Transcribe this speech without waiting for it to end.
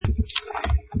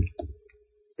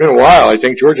been a while. I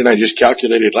think George and I just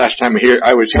calculated last time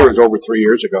I was here was over 3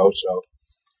 years ago, so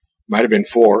might have been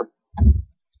 4.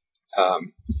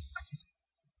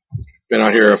 Been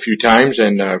out here a few times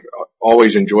and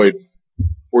always enjoyed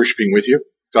worshiping with you,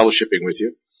 fellowshipping with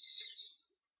you.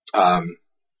 Of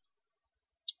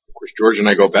course, George and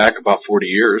I go back about 40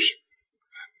 years.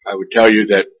 I would tell you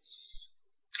that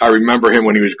I remember him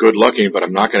when he was good looking, but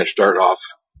I'm not going to start off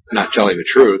not telling the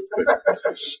truth.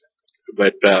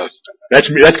 But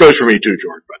that goes for me too,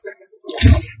 George.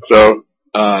 So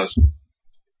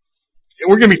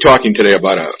we're going to be talking today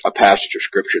about a passage of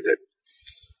scripture that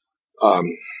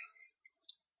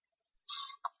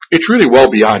it's really well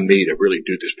beyond me to really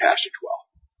do this passage well.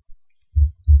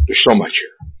 There's so much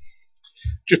here.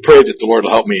 Just pray that the Lord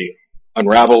will help me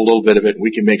unravel a little bit of it, and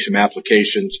we can make some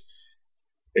applications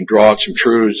and draw out some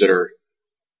truths that are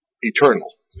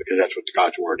eternal, because that's what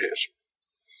God's Word is.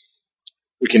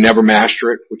 We can never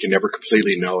master it. We can never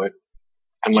completely know it.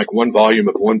 Unlike one volume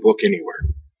of one book anywhere,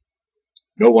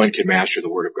 no one can master the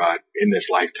Word of God in this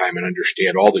lifetime and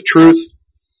understand all the truth,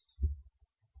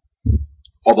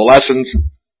 all the lessons,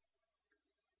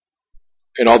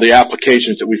 and all the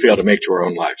applications that we fail to make to our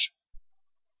own lives.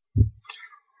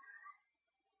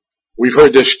 We've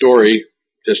heard this story,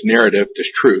 this narrative,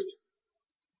 this truth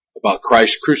about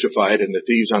Christ crucified and the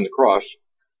thieves on the cross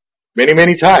many,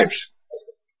 many times.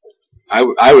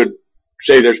 I would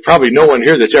say there's probably no one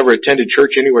here that's ever attended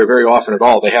church anywhere very often at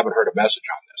all. They haven't heard a message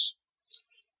on this.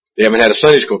 They haven't had a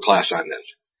Sunday school class on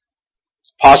this.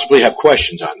 Possibly have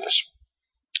questions on this.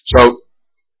 So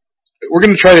we're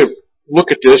going to try to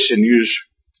look at this and use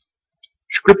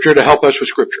Scripture to help us with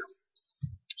Scripture.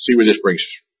 See where this brings us.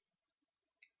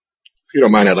 If you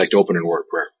don't mind, I'd like to open in a word of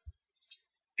prayer.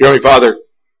 Dear Heavenly Father,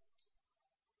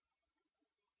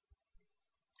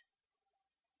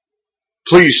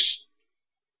 please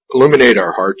illuminate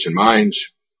our hearts and minds.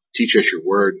 Teach us your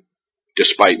word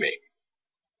despite me.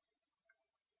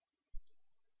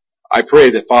 I pray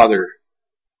that, Father,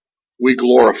 we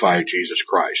glorify Jesus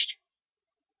Christ,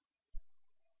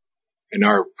 and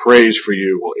our praise for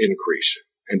you will increase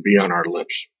and be on our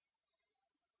lips.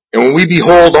 And when we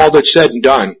behold all that's said and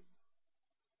done,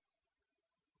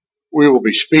 we will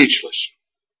be speechless.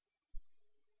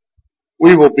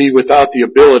 We will be without the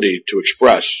ability to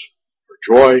express our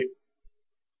joy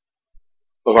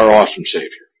of our awesome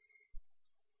Savior.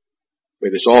 May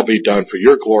this all be done for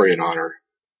your glory and honor.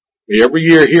 May every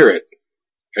year hear it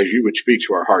as you would speak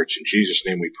to our hearts. In Jesus'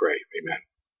 name we pray. Amen.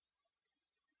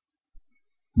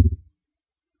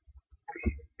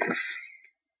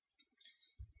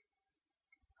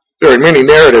 There are many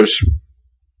narratives.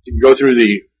 You can go through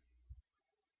the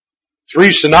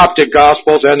 3 synoptic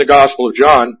gospels and the Gospel of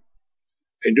John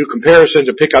and do comparisons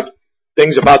and pick up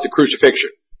things about the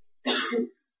crucifixion.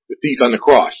 The thief on the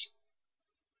cross.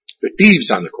 The thieves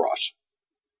on the cross.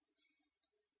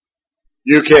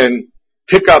 You can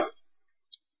pick up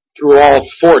through all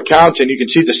 4 accounts and you can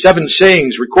see the 7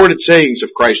 sayings, recorded sayings of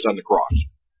Christ on the cross.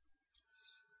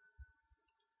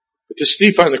 But this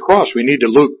thief on the cross, we need to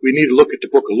look at the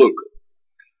book of Luke.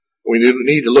 We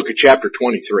need to look at chapter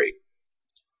 23.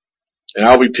 And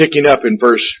I'll be picking up in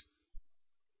verse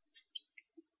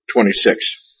 26.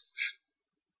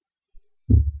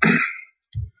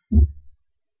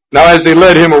 Now as they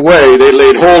led him away, they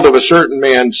laid hold of a certain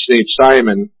man named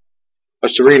Simon, a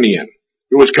Cyrenian,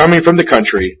 who was coming from the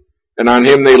country, and on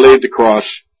him they laid the cross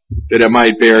that he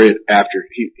might bear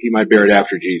it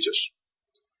after Jesus.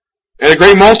 And a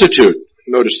great multitude,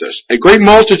 notice this, a great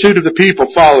multitude of the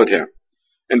people followed him,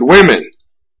 and women,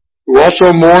 who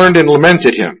also mourned and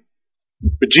lamented him.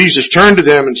 But Jesus turned to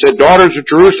them and said, Daughters of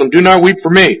Jerusalem, do not weep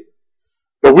for me,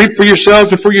 but weep for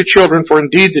yourselves and for your children, for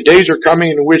indeed the days are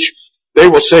coming in which they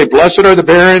will say, Blessed are the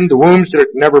barren, the wombs that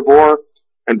never bore,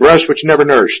 and breasts which never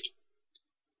nursed.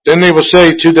 Then they will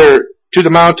say to the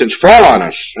mountains, Fall on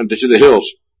us, and to the hills,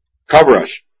 cover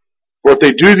us. For if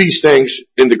they do these things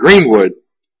in the greenwood,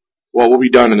 what will be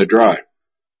done in the dry?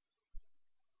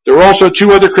 There were also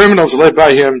 2 other criminals led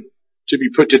by him to be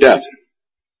put to death.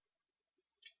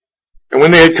 And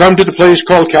when they had come to the place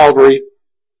called Calvary,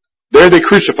 there they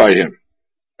crucified him,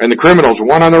 and the criminals,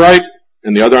 one on the right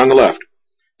and the other on the left.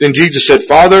 Then Jesus said,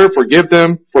 Father, forgive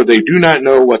them, for they do not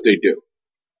know what they do.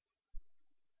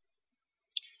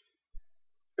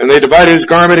 And they divided his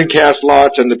garment and cast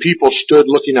lots, and the people stood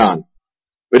looking on.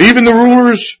 But even the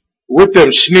rulers with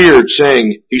them sneered,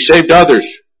 saying, He saved others.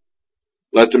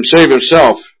 Let them save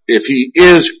himself, if he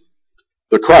is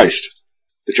the Christ,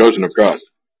 the chosen of God.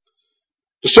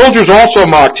 The soldiers also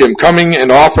mocked him, coming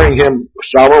and offering him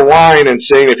sour wine, and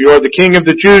saying, If you are the king of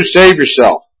the Jews, save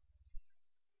yourself.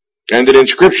 And an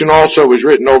inscription also was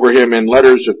written over him in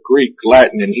letters of Greek,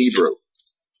 Latin, and Hebrew.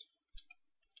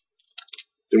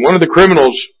 Then one of the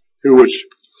criminals who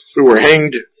were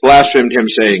hanged blasphemed him,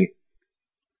 saying,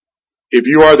 "If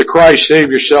you are the Christ,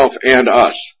 save yourself and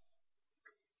us."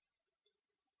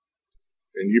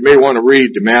 And you may want to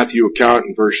read the Matthew account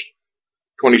in verse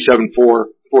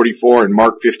 27:44 and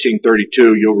Mark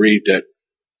 15:32. You'll read that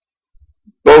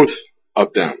both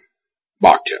of them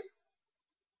mocked him,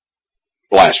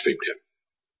 blasphemed him.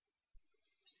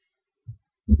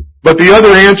 But the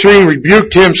other answering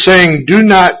rebuked him, saying,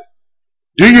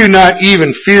 Do you not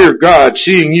even fear God,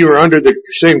 seeing you are under the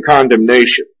same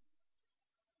condemnation?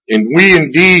 And we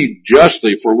indeed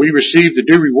justly, for we receive the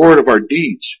due reward of our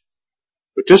deeds.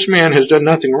 But this man has done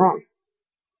nothing wrong.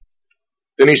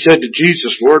 Then he said to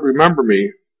Jesus, Lord, remember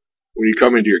me when you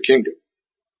come into your kingdom.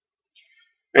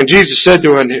 And Jesus said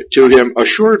to him,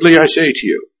 Assuredly I say to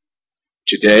you,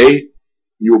 today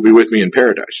you will be with me in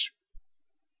paradise.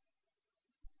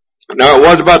 Now it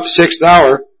was about the 6th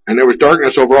hour, and there was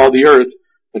darkness over all the earth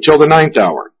until the 9th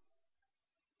hour,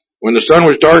 when the sun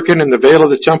was darkened and the veil of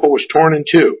the temple was torn in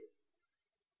two.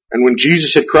 And when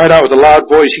Jesus had cried out with a loud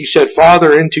voice, he said,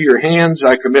 Father, into your hands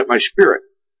I commit my spirit.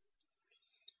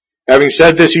 Having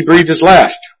said this, he breathed his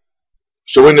last.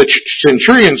 So when the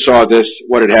centurion saw this,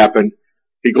 what had happened,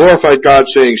 he glorified God,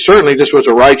 saying, Certainly this was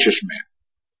a righteous man.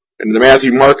 And in the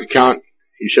Matthew-Mark account,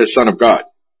 he says, Son of God.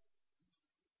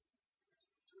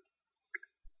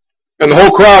 And the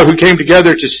whole crowd who came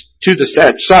together to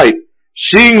that sight,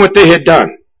 seeing what they had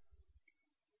done,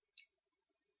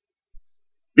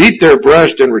 beat their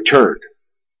breast and returned.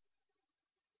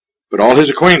 But all his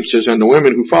acquaintances and the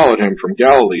women who followed him from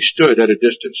Galilee stood at a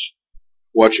distance,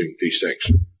 watching these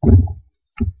things.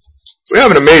 We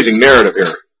have an amazing narrative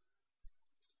here.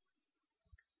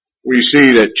 We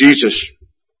see that Jesus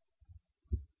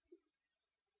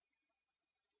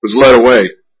was led away,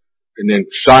 and then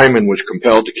Simon was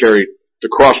compelled to carry the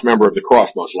cross, member of the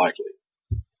cross, most likely.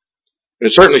 And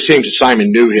it certainly seems that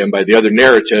Simon knew him by the other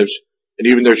narratives, and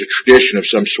even there's a tradition of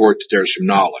some sort that there's some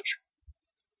knowledge.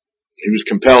 He was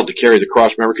compelled to carry the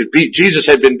cross, member, because Jesus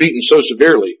had been beaten so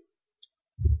severely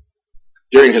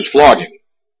during his flogging,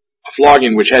 a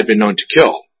flogging which had been known to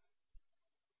kill,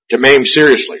 to maim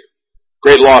seriously,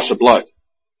 great loss of blood.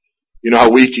 You know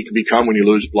how weak you can become when you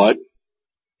lose blood?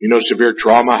 You know severe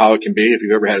trauma, how it can be if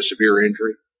you've ever had a severe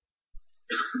injury.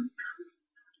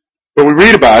 But we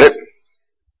read about it,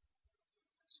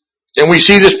 and we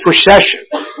see this procession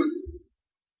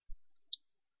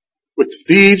with the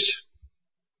thieves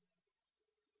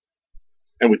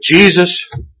and with Jesus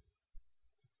and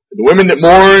the women that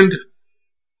mourned.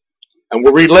 And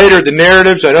we'll read later the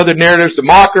narratives and other narratives, the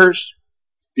mockers,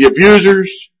 the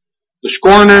abusers, the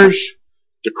scorners,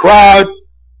 the crowd,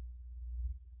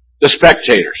 the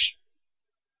spectators,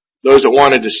 those that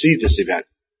wanted to see this event.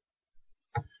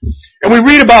 And we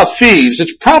read about thieves.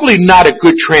 It's probably not a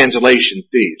good translation,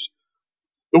 thieves.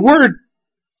 The word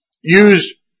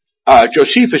used,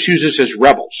 Josephus uses as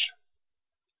rebels.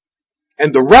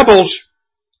 And the rebels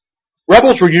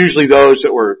were usually those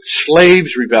that were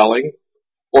slaves rebelling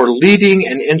or leading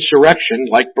an insurrection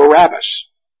like Barabbas.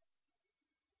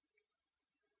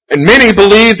 And many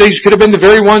believe these could have been the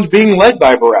very ones being led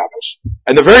by Barabbas.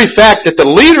 And the very fact that the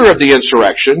leader of the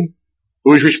insurrection,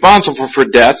 who is responsible for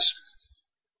deaths,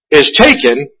 is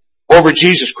taken over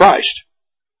Jesus Christ,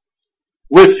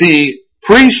 with the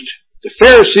priest, the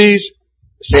Pharisees,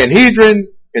 the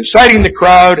Sanhedrin, inciting the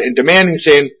crowd and demanding,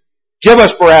 saying, Give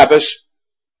us Barabbas,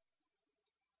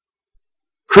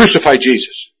 crucify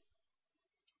Jesus.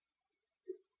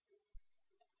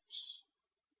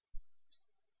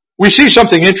 We see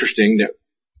something interesting that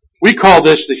we call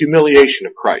this the humiliation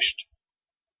of Christ.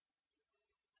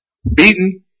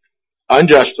 Beaten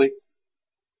unjustly,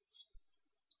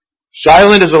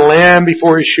 silent as a lamb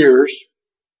before his shearers,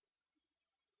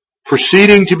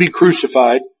 proceeding to be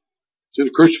crucified through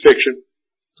the crucifixion,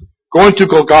 going to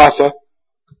Golgotha,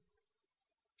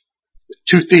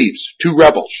 two thieves, two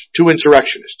rebels, two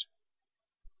insurrectionists,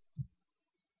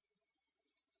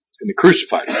 and they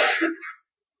crucified him.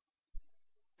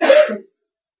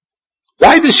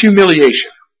 Why this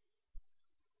humiliation?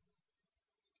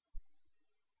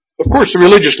 Of course, the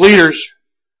religious leaders,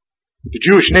 the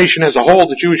Jewish nation as a whole,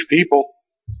 the Jewish people,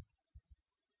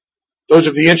 those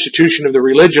of the institution of the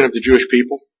religion of the Jewish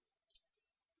people,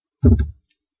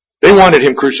 they wanted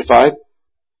him crucified.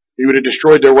 He would have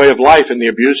destroyed their way of life and the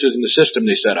abuses and the system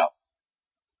they set up.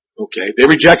 Okay. They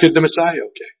rejected the Messiah.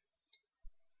 Okay.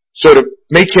 So to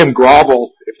make him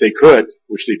grovel, if they could,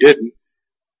 which they didn't,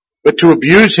 but to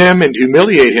abuse him and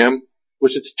humiliate him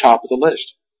was at the top of the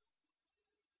list.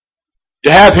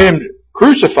 To have him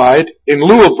crucified in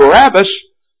lieu of Barabbas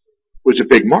was a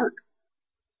big mark.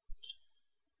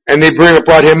 And they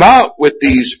brought him out with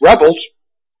these rebels,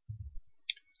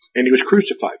 and he was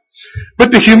crucified.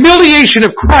 But the humiliation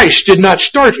of Christ did not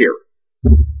start here.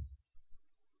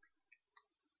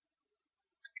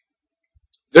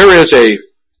 There is if I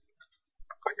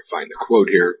can find the quote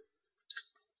here.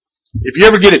 If you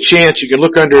ever get a chance, you can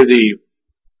look under the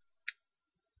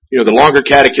longer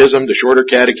catechism, the shorter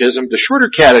catechism. The shorter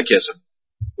catechism,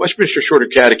 Westminster Shorter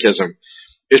Catechism,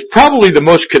 is probably the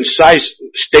most concise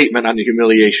statement on the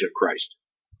humiliation of Christ.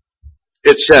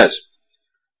 It says,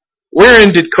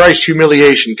 wherein did Christ's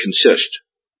humiliation consist?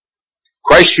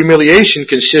 Christ's humiliation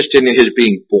consisted in his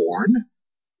being born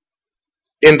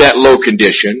in that low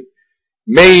condition,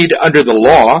 made under the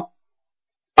law,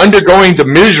 undergoing the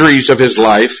miseries of his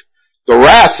life, the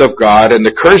wrath of God, and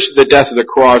the curse of the death of the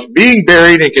cross, being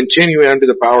buried and continuing under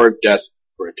the power of death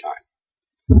for a time.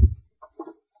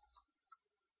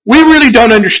 We really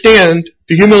don't understand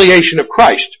the humiliation of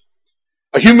Christ.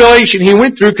 A humiliation he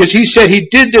went through because he said he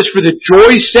did this for the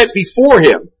joy set before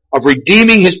him of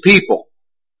redeeming his people.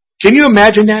 Can you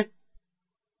imagine that?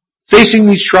 Facing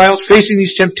these trials, facing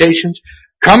these temptations,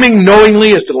 coming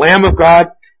knowingly as the Lamb of God,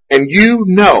 and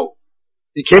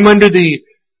he came under the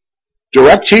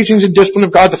direct teachings and discipline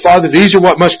of God the Father. These are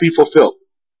what must be fulfilled.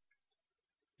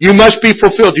 You must be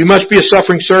fulfilled. You must be a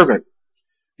suffering servant.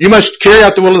 You must carry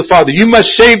out the will of the Father. You must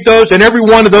save those, and every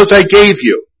one of those I gave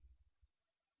you.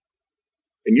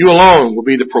 And you alone will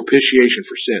be the propitiation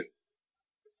for sin.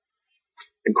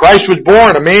 And Christ was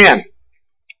born a man,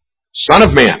 Son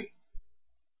of Man.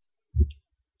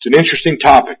 It's an interesting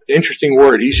topic, interesting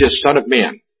word. He's just Son of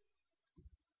Man.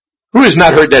 Who has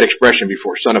not heard that expression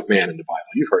before, Son of Man, in the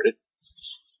Bible? You've heard it.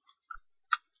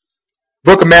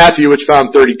 Book of Matthew, it's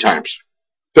found 30 times.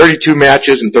 32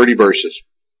 matches and 30 verses.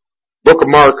 Book of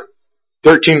Mark,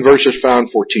 13 verses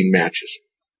found, 14 matches.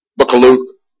 Book of Luke,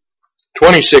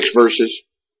 26 verses,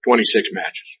 26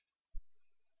 matches.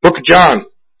 Book of John,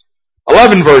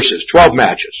 11 verses, 12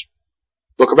 matches.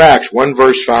 Book of Acts, 1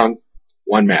 verse found,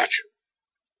 1 match.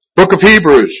 Book of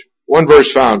Hebrews, 1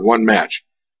 verse found, 1 match.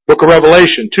 Book of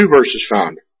Revelation, 2 verses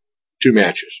found, 2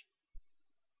 matches.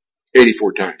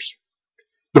 84 times.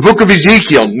 The book of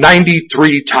Ezekiel,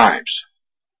 93 times.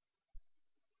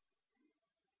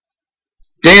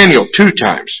 Daniel, 2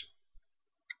 times.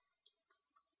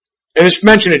 And it's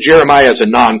mentioned in Jeremiah as a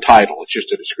non-title. It's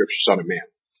just a description, Son of Man.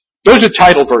 Those are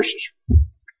title verses.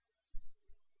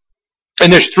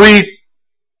 And there's 3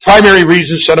 primary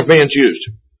reasons Son of Man's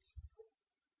used.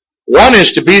 One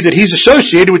is to be that he's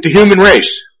associated with the human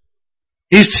race.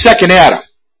 He's the second Adam.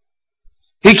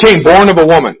 He came born of a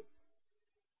woman.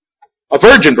 A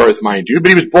virgin birth, mind you, but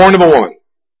he was born of a woman.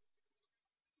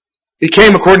 He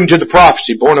came according to the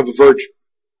prophecy, born of a virgin.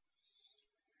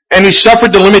 And he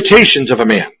suffered the limitations of a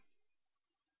man.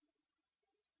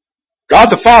 God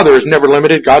the Father is never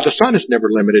limited. God the Son is never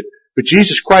limited. But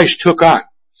Jesus Christ took on.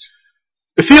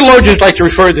 The theologians like to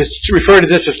refer to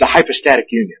this as the hypostatic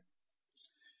union.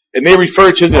 And they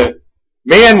refer to the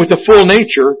man with the full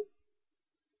nature,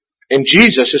 and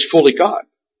Jesus is fully God.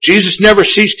 Jesus never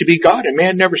ceased to be God, and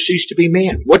man never ceased to be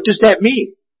man. What does that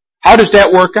mean? How does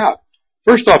that work out?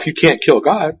 First off, you can't kill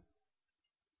God.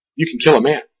 You can kill a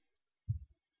man.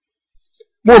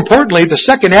 More importantly, the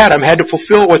second Adam had to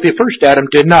fulfill what the first Adam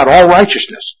did not, all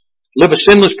righteousness. Live a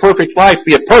sinless, perfect life,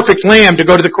 be a perfect lamb to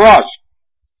go to the cross.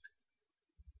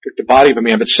 Took the body of a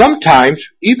man. But sometimes,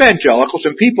 evangelicals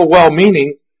and people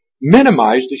well-meaning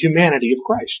minimize the humanity of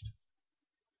Christ.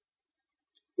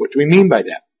 What do we mean by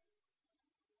that?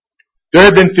 There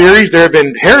have been theories, there have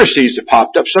been heresies that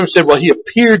popped up. Some said, well, he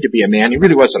appeared to be a man. He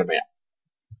really wasn't a man.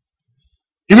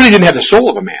 He really didn't have the soul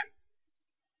of a man.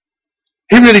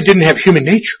 He really didn't have human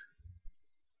nature.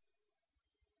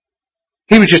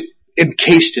 He was just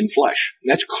encased in flesh.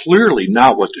 And that's clearly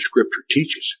not what the Scripture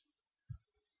teaches.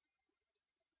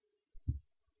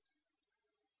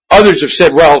 Others have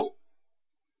said, well,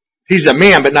 he's a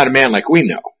man, but not a man like we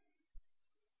know.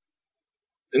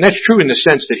 And that's true in the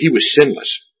sense that he was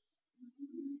sinless.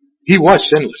 He was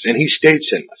sinless, and he stayed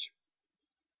sinless.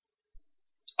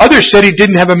 Others said he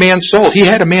didn't have a man's soul. He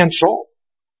had a man's soul.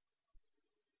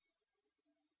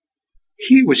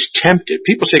 He was tempted.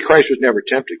 People say Christ was never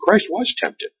tempted. Christ was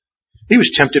tempted. He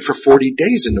was tempted for 40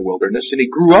 days in the wilderness, and he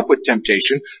grew up with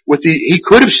temptation. He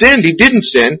could have sinned. He didn't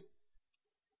sin.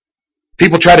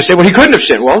 People try to say, well, he couldn't have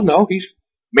sinned. Well, no, he's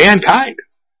mankind.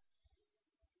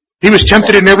 He was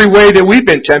tempted in every way that we've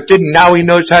been tempted, and now he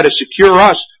knows how to secure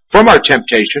us from our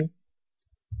temptation.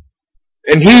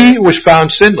 And he was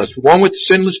found sinless. One with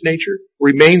sinless nature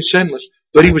remained sinless,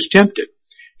 but he was tempted.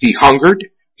 He hungered.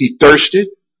 He thirsted.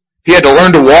 He had to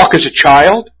learn to walk as a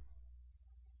child.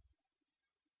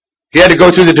 He had to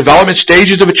go through the development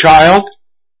stages of a child.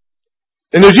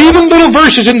 And there's even little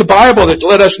verses in the Bible that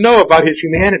let us know about his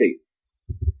humanity.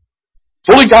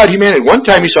 Fully God humanity. One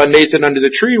time he saw Nathan under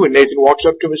the tree when Nathan walks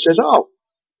up to him and says, "Oh,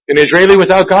 an Israeli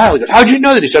without guile." He goes, "How'd you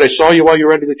know that?" He said, "I saw you while you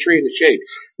were under the tree in the shade."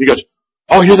 He goes,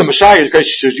 "Oh, you're the Messiah." He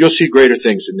says, "You'll see greater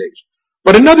things than these."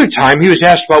 But another time he was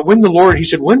asked about when the Lord, he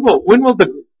said, when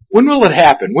will it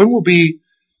happen? When will be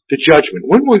the judgment?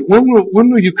 When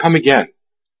will you come again?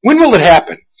 When will it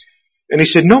happen? And he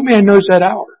said, "No man knows that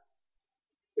hour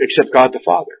except God the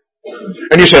Father."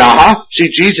 And you said, see,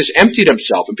 Jesus emptied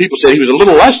himself. And people said he was a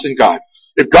little less than God.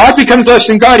 If God becomes less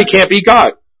than God, he can't be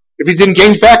God. If he then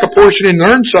gains back a portion and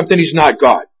earns something, he's not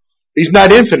God. He's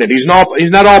not infinite. He's not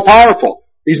all powerful.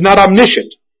 He's not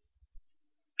omniscient.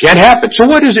 Can't happen. So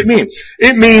what does it mean?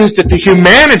 It means that the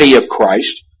humanity of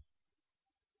Christ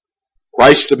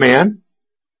the man,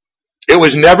 it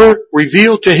was never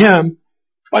revealed to him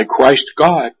by Christ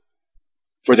God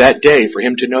for that day, for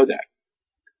him to know that.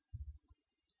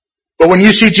 But when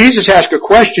you see Jesus ask a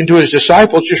question to his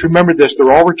disciples, just remember this,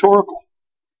 they're all rhetorical.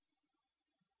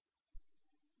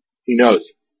 He knows.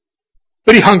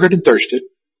 But he hungered and thirsted.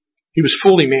 He was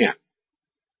fully man.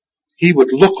 He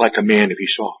would look like a man if he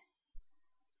saw him.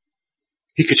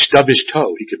 He could stub his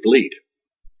toe. He could bleed.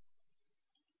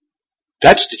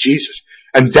 That's the Jesus.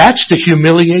 And that's the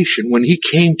humiliation when he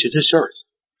came to this earth.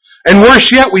 And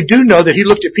worse yet, we do know that he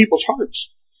looked at people's hearts.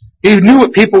 He knew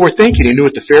what people were thinking. He knew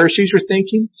what the Pharisees were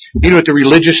thinking. He knew what the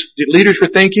religious leaders were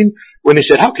thinking when they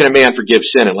said, "How can a man forgive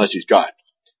sin unless he's God?"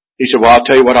 He said, "Well, I'll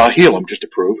tell you what, I'll heal him just to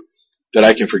prove that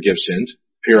I can forgive sins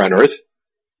here on earth."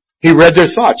 He read their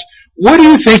thoughts. What do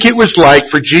you think it was like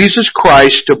for Jesus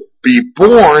Christ to be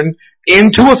born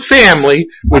into a family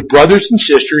with brothers and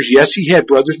sisters? Yes, he had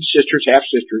brothers and sisters,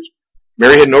 half-sisters.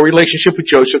 Mary had no relationship with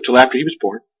Joseph till after he was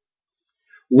born.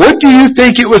 What do you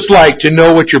think it was like to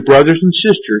know what your brothers and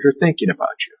sisters are thinking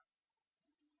about you?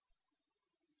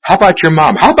 How about your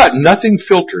mom? How about nothing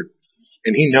filtered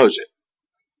and he knows it?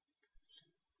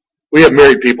 We have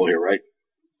married people here, right?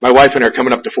 My wife and I are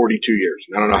coming up to 42 years.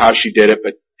 I don't know how she did it,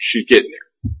 but she's getting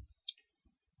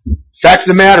there. Fact of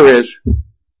the matter is,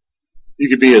 you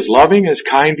could be as loving, as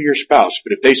kind to your spouse,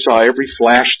 but if they saw every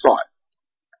flash thought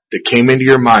that came into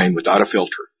your mind without a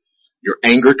filter, your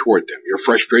anger toward them, your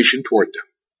frustration toward them,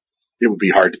 it would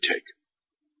be hard to take.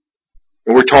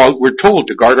 And we're told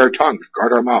to guard our tongues,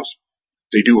 guard our mouths.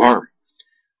 They do harm.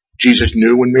 Jesus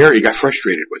knew when Mary got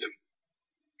frustrated with him.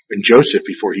 And Joseph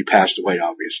before he passed away,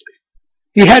 obviously.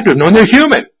 He had to have known they're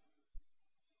human.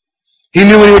 He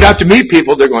knew when he would have to meet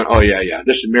people, they're going, "Oh yeah,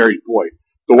 this is Mary's boy.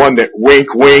 The one that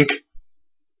wink, wink,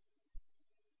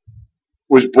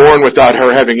 was born without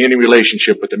her having any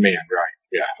relationship with a man." Right.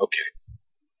 Yeah, okay.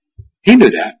 He knew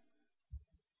that.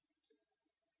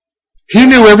 He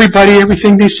knew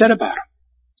everything they said about him.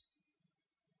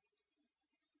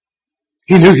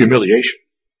 He knew humiliation.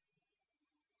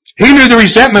 He knew the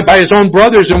resentment by his own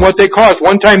brothers and what they caused.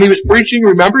 One time he was preaching,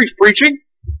 remember he's preaching?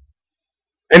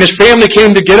 And his family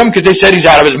came to get him because they said he's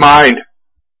out of his mind.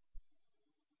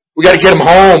 We got to get him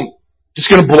home. It's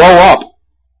going to blow up.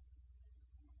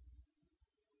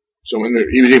 So when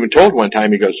he was even told one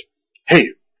time, he goes, "Hey,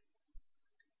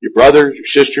 your brothers, your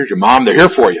sisters, your mom, they're here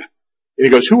for you." And he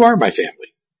goes, "Who are my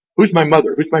family? Who's my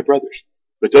mother? Who's my brothers?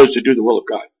 But those that do the will of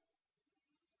God."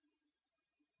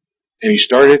 And he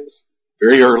started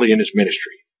very early in his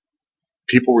ministry.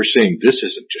 People were saying, "This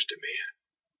isn't just a man."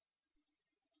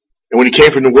 And when he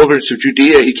came from the wilderness of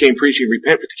Judea, he came preaching,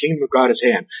 "Repent, for the kingdom of God is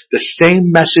at hand." The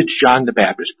same message John the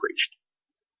Baptist preached.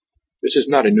 This is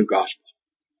not a new gospel.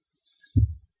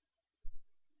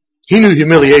 He knew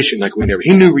humiliation like we never.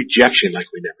 He knew rejection like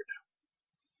we never knew.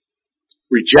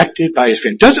 Rejected by his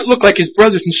family. Doesn't look like his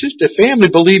brothers and sisters. The family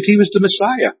believed he was the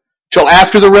Messiah till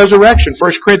after the resurrection.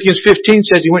 1 Corinthians 15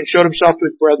 says he went and showed himself to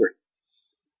his brethren.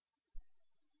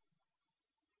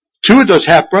 Two of those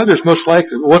half-brothers, most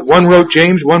likely, one wrote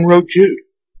James, one wrote Jude.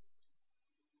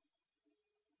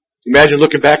 Imagine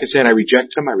looking back and saying, "I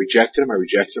rejected him, I rejected him, I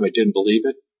rejected him, I didn't believe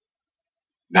it."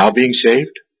 Now being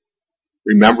saved,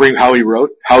 remembering how he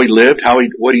wrote, how he lived,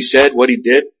 what he said, what he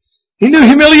did. He knew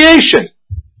humiliation.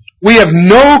 We have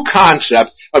no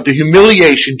concept of the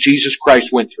humiliation Jesus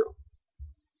Christ went through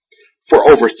for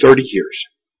over 30 years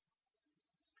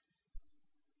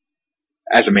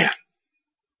as a man.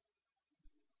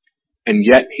 And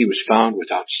yet he was found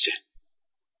without sin.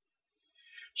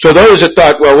 So those that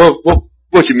thought, well,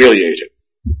 we'll humiliate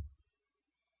him.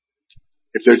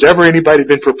 If there's ever anybody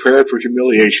been prepared for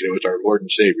humiliation, it was our Lord and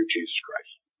Savior, Jesus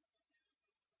Christ.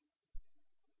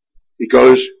 he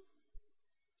goes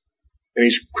and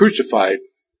he's crucified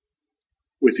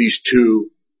with these two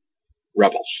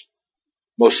rebels,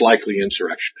 most likely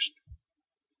insurrectionists.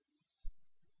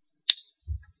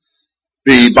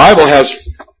 The Bible has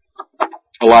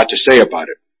a lot to say about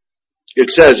it.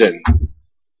 It says in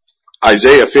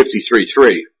Isaiah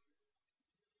 53:3,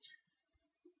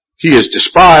 he is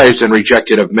despised and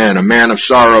rejected of men, a man of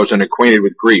sorrows and acquainted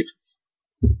with grief.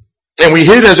 And we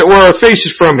hid, as it were, our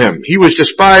faces from him. He was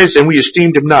despised, and we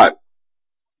esteemed him not.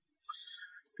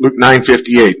 Luke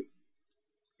 9:58.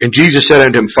 And Jesus said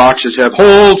unto him, foxes have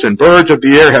holes, and birds of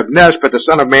the air have nests, but the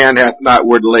Son of Man hath not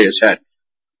where to lay his head.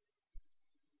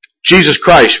 Jesus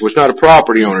Christ was not a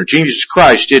property owner. Jesus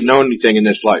Christ didn't own anything in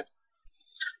this life.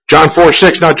 John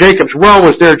 4:6. Now Jacob's well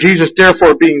was there. Jesus,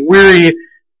 therefore, being weary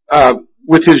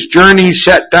with his journey,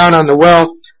 sat down on the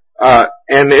well,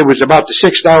 and it was about the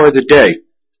 6th hour of the day.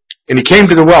 And he came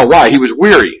to the well. Why? He was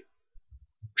weary.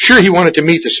 Sure, he wanted to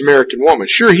meet the Samaritan woman.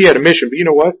 Sure, he had a mission, but you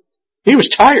know what? He was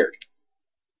tired.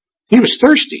 He was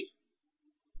thirsty.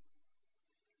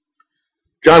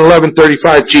 John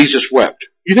 11:35, Jesus wept.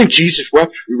 You think Jesus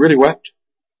wept? He really wept?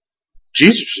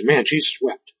 Jesus was a man. Jesus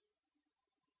wept.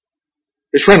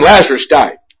 His friend Lazarus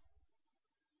died.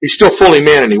 He's still fully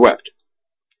man and he wept.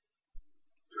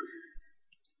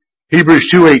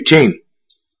 Hebrews 2:18.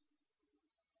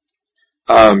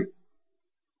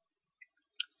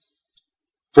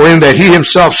 For in that he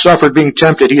himself suffered being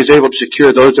tempted, he is able to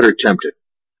secure those that are tempted.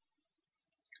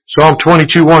 Psalm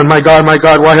 22:1. My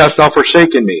God, why hast thou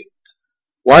forsaken me?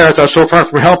 Why art thou so far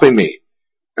from helping me?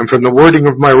 And from the wording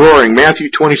of my roaring, Matthew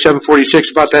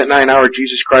 27:46, about that 9 hour,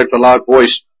 Jesus cried with a loud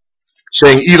voice,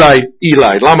 saying, Eli,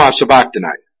 Eli, lama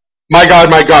sabachthani. My God,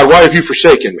 why have you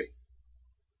forsaken me?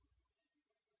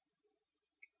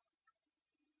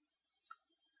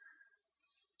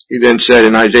 He then said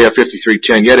in Isaiah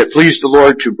 53:10, Yet it pleased the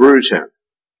Lord to bruise him.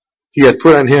 He hath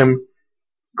put on him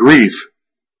grief.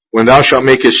 When thou shalt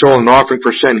make his soul an offering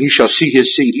for sin, he shall see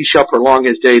his seed. He shall prolong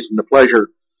his days, and the pleasure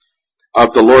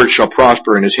of the Lord shall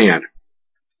prosper in his hand.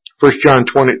 1 John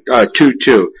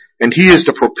 2:2. And he is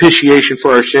the propitiation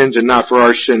for our sins, and not for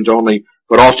our sins only,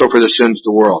 but also for the sins of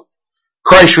the world.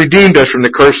 Christ redeemed us from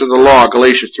the curse of the law,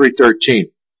 Galatians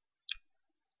 3:13.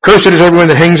 Cursed is everyone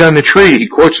that hangs on the tree. He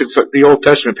quotes the Old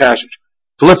Testament passage.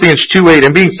 Philippians 2:8.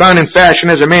 And being found in fashion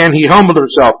as a man, he humbled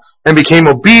himself and became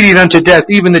obedient unto death,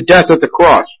 even the death of the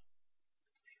cross.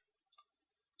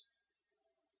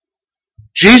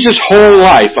 Jesus' whole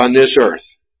life on this earth,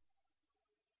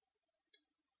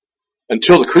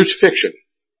 until the crucifixion,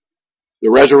 the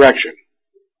resurrection,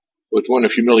 was one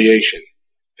of humiliation,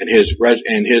 and his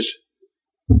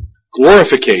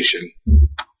glorification,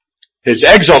 his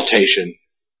exaltation,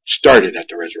 started at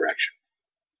the resurrection.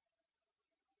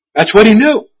 That's what he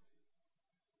knew.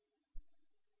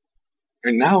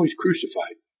 And now he's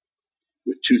crucified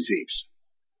with two thieves,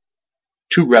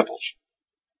 two rebels.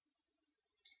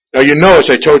 Now you notice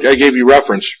I gave you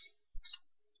reference.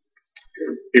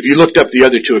 If you looked up the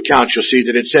other two accounts, you'll see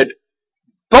that it said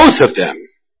both of them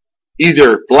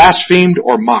either blasphemed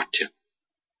or mocked him.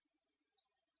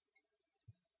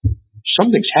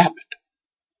 Something's happened.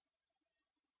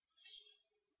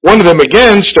 One of them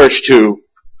again starts to,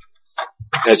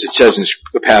 as it says in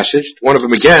the passage, one of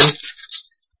them again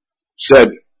said,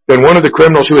 Then one of the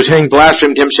criminals who was hanged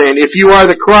blasphemed him, saying, If you are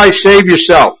the Christ, save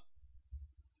yourself.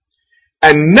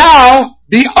 And now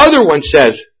the other one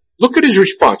says, look at his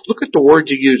response. Look at the words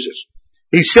he uses.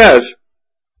 He says,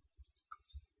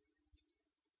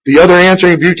 the other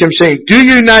answering rebuked him, saying, Do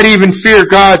you not even fear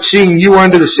God, seeing you are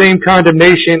under the same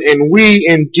condemnation, and we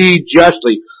indeed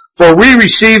justly? For we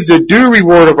receive the due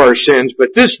reward of our sins,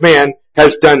 but this man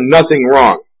has done nothing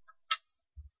wrong.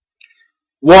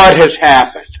 What has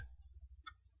happened?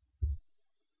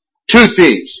 Two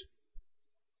thieves.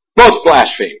 Both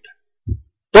blasphemed.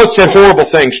 Both said horrible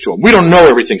things to him. We don't know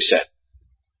everything said.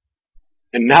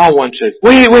 And now one said,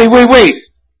 wait.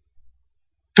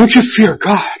 Don't you fear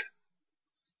God?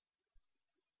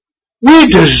 We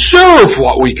deserve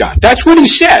what we got. That's what he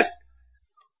said.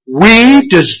 We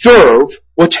deserve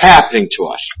what's happening to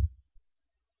us.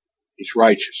 He's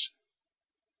righteous.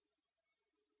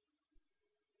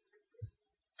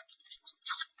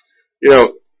 You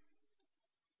know,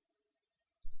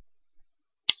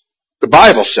 the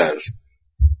Bible says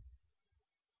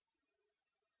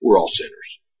we're all sinners.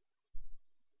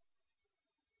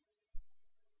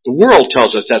 The world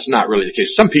tells us that's not really the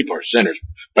case. Some people are sinners,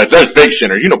 but there's big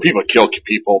sinners. You know, people kill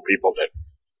people that,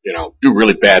 do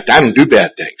really bad things. I don't do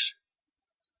bad things.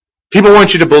 People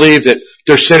want you to believe that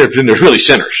there's sinners and there's really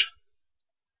sinners.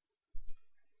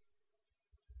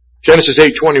 Genesis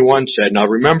 8:21 said, Now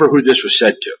remember who this was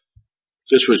said to.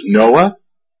 This was Noah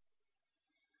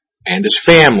and his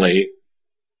family.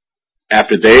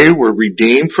 After they were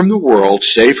redeemed from the world,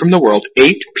 saved from the world,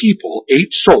 8 people, 8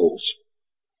 souls.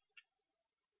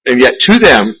 And yet to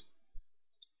them,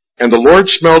 and the Lord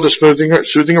smelled a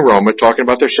soothing aroma, talking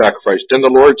about their sacrifice. Then the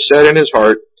Lord said in his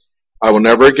heart, I will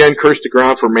never again curse the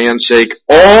ground for man's sake,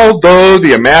 although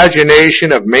the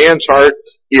imagination of man's heart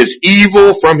is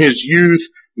evil from his youth,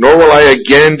 nor will I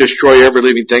again destroy every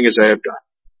living thing as I have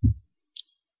done.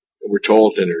 And we're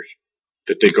told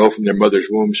that they go from their mother's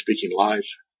womb speaking lies.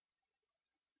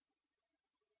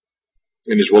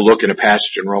 And as we'll look in a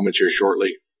passage in Romans here shortly,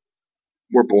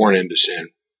 we're born into sin.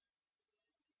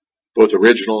 Both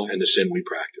original and the sin we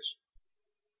practice.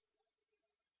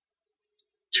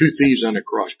 2 thieves on a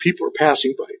cross. People are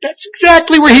passing by. That's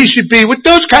exactly where he should be, with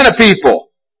those kind of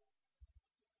people.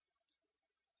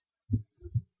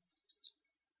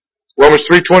 Romans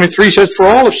 3:23 says, for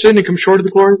all have sinned and come short of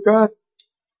the glory of God.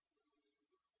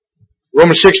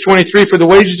 Romans 6:23, for the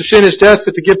wages of sin is death,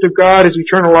 but the gift of God is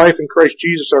eternal life in Christ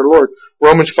Jesus our Lord.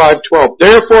 Romans 5:12,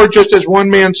 therefore just as one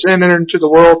man's sin entered into the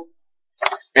world,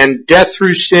 and death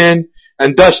through sin,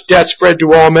 and thus death spread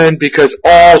to all men because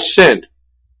all sinned.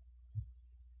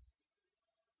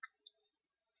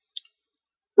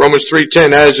 Romans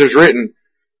 3:10, as is written,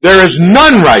 there is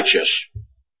none righteous,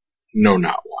 no,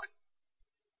 not one.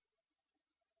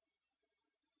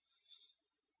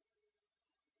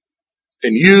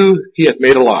 And you he hath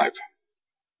made alive,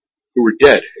 who were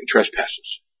dead in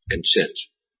trespasses and sins.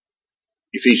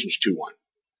 Ephesians 2:1.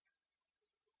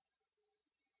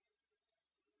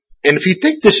 And if you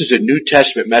think this is a New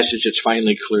Testament message that's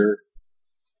finally clear,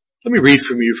 let me read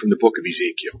from you from the book of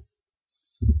Ezekiel.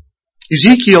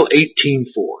 Ezekiel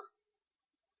 18:4.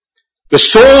 The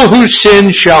soul whose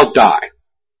sin shall die.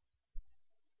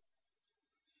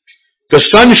 The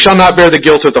son shall not bear the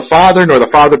guilt of the father, nor the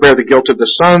father bear the guilt of the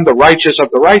son. The righteous of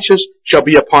the righteous shall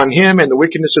be upon him, and the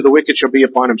wickedness of the wicked shall be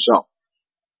upon himself.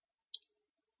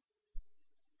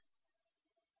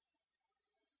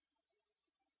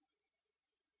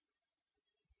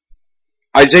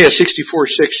 Isaiah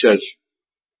 64:6 says,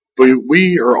 but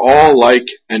we are all like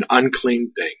an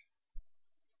unclean thing,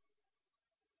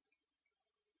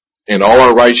 and all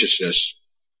our righteousness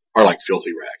are like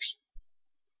filthy rags.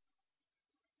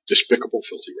 Despicable,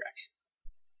 filthy rags.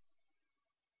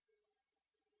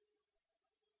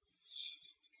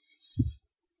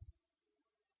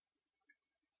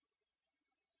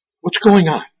 What's going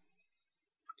on?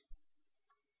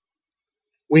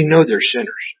 We know they're sinners.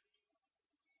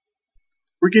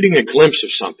 We're getting a glimpse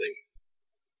of something.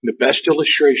 The best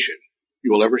illustration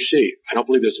you will ever see. I don't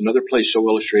believe there's another place so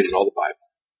illustrated in all the Bible.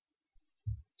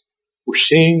 We're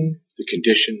seeing the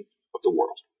condition of the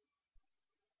world.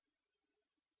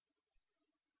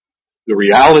 The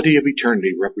reality of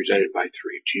eternity represented by 3,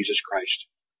 Jesus Christ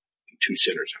and 2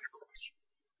 sinners on a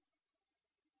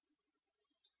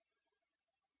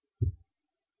cross.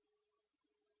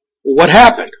 Well, what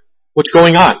happened? What's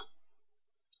going on?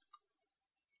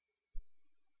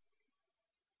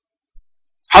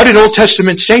 How did Old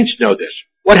Testament saints know this?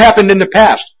 What happened in the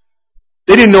past?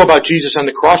 They didn't know about Jesus on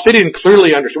the cross. They didn't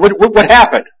clearly understand. What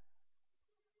happened?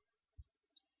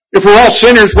 If we're all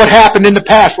sinners, what happened in the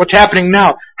past? What's happening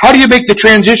now? How do you make the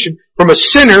transition from a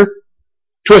sinner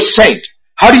to a saint?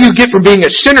 How do you get from being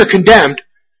a sinner condemned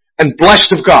and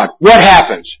blessed of God? What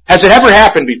happens? Has it ever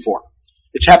happened before?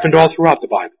 It's happened all throughout the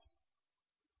Bible.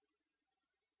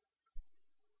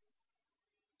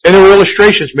 And there were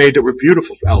illustrations made that were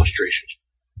beautiful illustrations.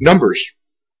 Numbers,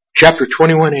 chapter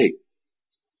 21:8.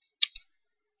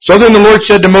 So then the Lord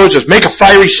said to Moses, make a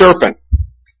fiery serpent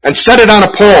and set it on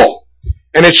a pole.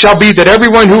 And it shall be that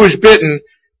everyone who is bitten,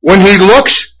 when he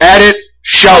looks at it,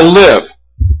 shall live.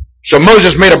 So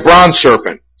Moses made a bronze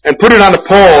serpent and put it on a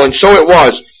pole, and so it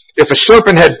was. If a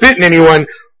serpent had bitten anyone,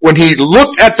 when he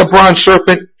looked at the bronze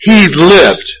serpent, he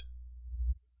lived.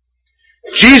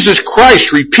 Jesus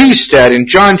Christ repeats that in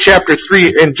John chapter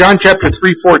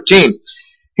 3:14.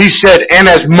 He said, and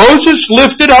as Moses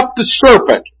lifted up the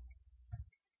serpent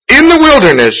in the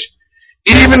wilderness,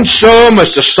 even so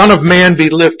must the Son of Man be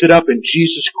lifted up, and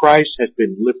Jesus Christ has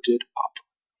been lifted up.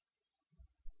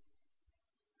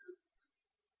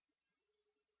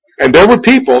 And there were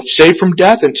people saved from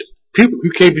death and people who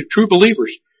came to true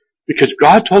believers because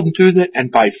God told them to do that,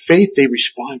 and by faith they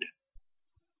responded.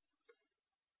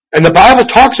 And the Bible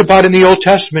talks about in the Old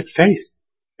Testament faith.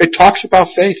 It talks about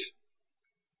faith.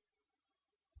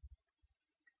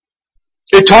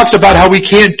 It talks about how we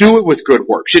can't do it with good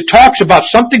works. It talks about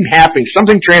something happening,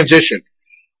 something transition.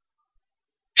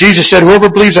 Jesus said, whoever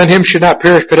believes on him should not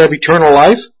perish but have eternal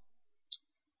life.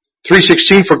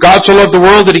 3:16, for God so loved the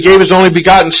world that he gave his only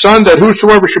begotten Son, that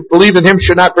whosoever should believe in him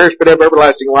should not perish but have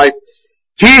everlasting life.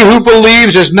 He who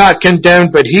believes is not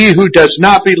condemned, but he who does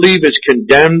not believe is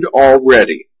condemned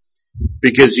already,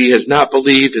 because he has not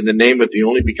believed in the name of the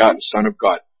only begotten Son of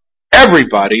God.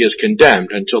 Everybody is condemned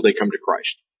until they come to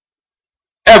Christ.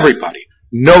 Everybody.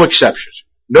 No exceptions.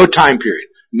 No time period.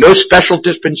 No special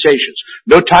dispensations.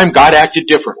 No time God acted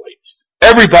differently.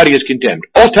 Everybody is condemned.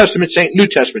 Old Testament saint, New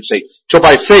Testament saint. So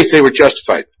by faith they were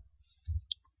justified.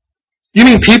 You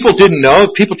mean people didn't know?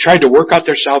 People tried to work out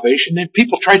their salvation and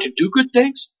people tried to do good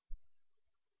things?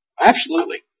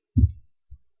 Absolutely.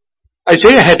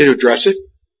 Isaiah had to address it.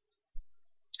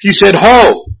 He said,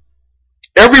 ho,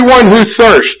 everyone who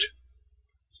thirsts,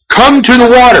 come to the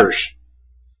waters.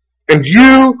 And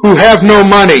you who have no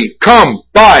money, come,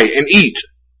 buy and eat.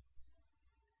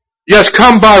 Yes,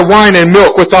 come buy wine and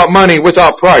milk without money,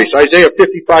 without price. Isaiah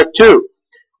 55:2.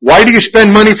 Why do you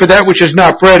spend money for that which is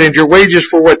not bread, and your wages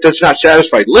for what does not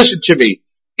satisfy? Listen to me.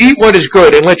 Eat what is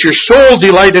good, and let your soul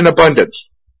delight in abundance.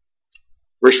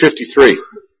 Verse 53.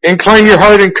 Incline your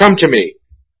heart and come to me,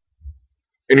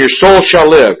 and your soul shall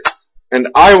live, and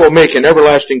I will make an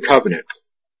everlasting covenant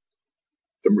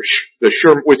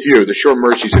with you, the sure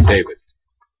mercies of David.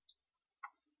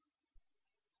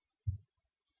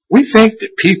 We think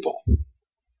that people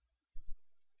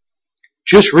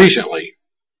just recently,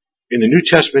 in the New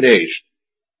Testament age,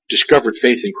 discovered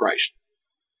faith in Christ.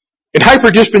 In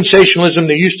hyper-dispensationalism,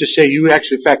 they used to say you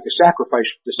actually, in fact, the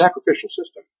sacrificial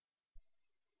system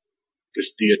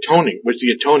was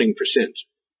the atoning for sins.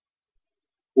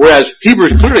 Whereas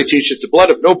Hebrews clearly teaches the blood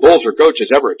of no bulls or goats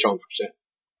has ever atoned for sin.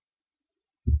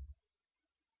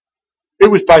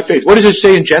 It was by faith. What does it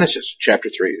say in Genesis chapter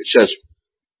 3? It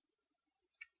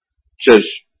says,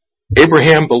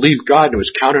 Abraham believed God and it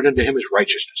was counted unto him as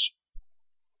righteousness.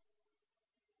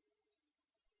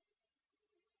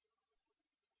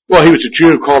 Well, he was a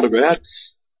Jew called to God.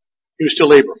 He was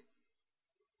still Abram.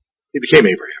 He became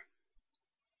Abraham.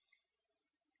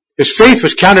 His faith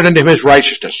was counted unto him as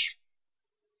righteousness.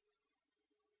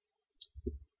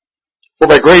 For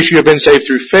by grace you have been saved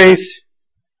through faith,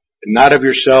 and not of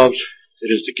yourselves.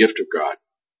 It is the gift of God.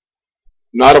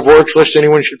 Not of works, lest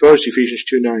anyone should boast. Ephesians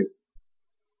 2:9.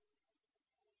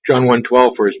 John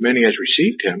 1:12. For as many as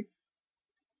received him,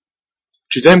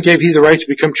 to them gave he the right to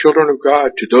become children of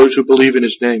God, to those who believe in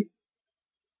his name.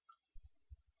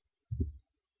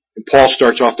 And Paul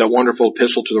starts off that wonderful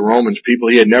epistle to the Romans, people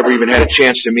he had never even had a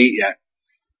chance to meet yet.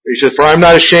 He says, for I am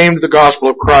not ashamed of the gospel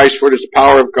of Christ, for it is the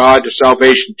power of God to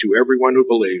salvation to everyone who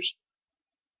believes.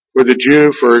 For the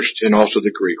Jew first and also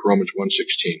the Greek. Romans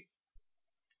 1:16.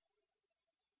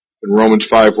 In Romans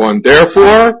 5:1.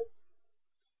 Therefore,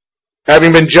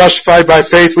 having been justified by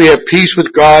faith, we have peace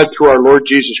with God through our Lord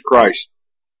Jesus Christ.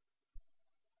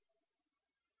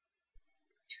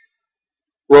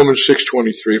 Romans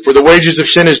 6:23. For the wages of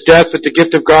sin is death, but the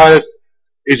gift of God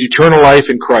is eternal life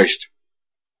in Christ.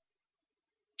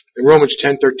 In Romans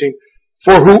 10:13.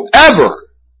 For whoever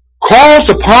calls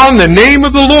upon the name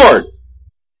of the Lord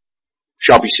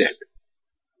shall be saved.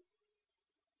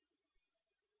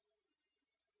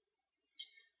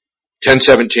 Ten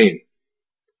 17.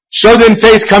 So then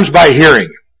faith comes by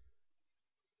hearing,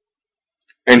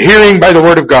 and hearing by the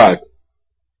word of God.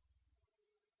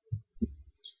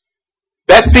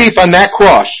 That thief on that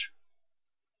cross,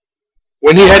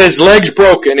 when he had his legs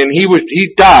broken and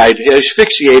he died,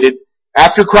 asphyxiated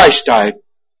after Christ died,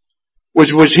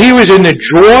 he was in the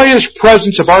joyous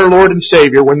presence of our Lord and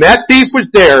Savior. When that thief was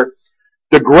there,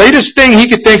 the greatest thing he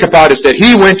could think about is that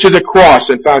he went to the cross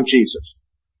and found Jesus.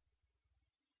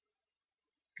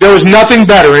 There was nothing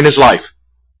better in his life.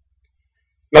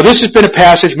 Now this has been a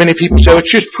passage many people say, it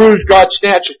just proves God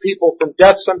snatches people from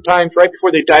death sometimes. Right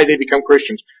before they die, they become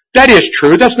Christians. That is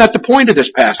true. That's not the point of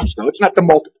this passage, though. It's not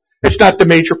the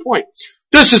major point.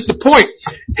 This is the point.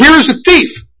 Here's a thief,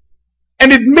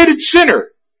 an admitted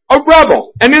sinner, a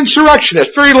rebel, an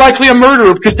insurrectionist, very likely a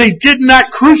murderer, because they did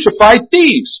not crucify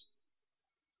thieves.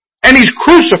 And he's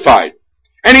crucified.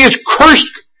 And he has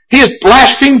cursed, he has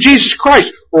blasphemed Jesus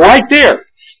Christ right there.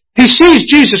 He sees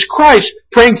Jesus Christ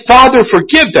praying, Father,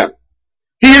 forgive them.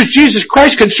 He hears Jesus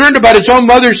Christ concerned about his own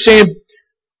mother saying,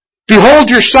 behold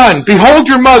your son, behold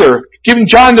your mother, giving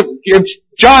John the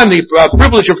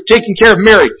privilege of taking care of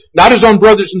Mary, not his own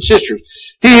brothers and sisters.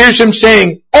 He hears him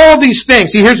saying all these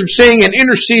things. He hears him saying and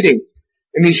interceding.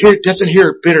 And he doesn't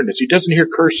hear bitterness. He doesn't hear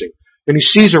cursing. And he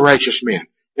sees a righteous man.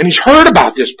 And he's heard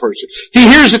about this person. He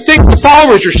hears the things the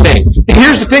followers are saying. He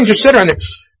hears the things that are said around him.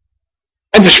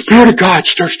 And the Spirit of God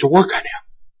starts to work on him.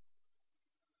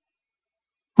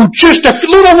 Who just a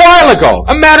little while ago,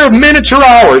 a matter of minutes or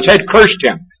hours, had cursed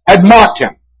him. had mocked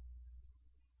him.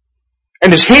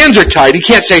 And his hands are tied. He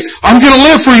can't say, I'm going to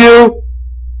live for you.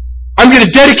 I'm going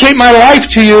to dedicate my life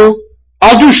to you.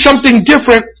 I'll do something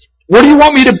different. What do you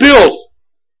want me to build?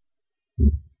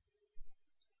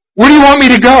 Where do you want me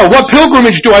to go? What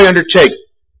pilgrimage do I undertake?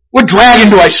 What dragon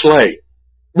do I slay?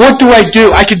 What do I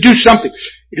do? I can do something.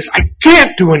 Because I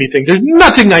can't do anything. There's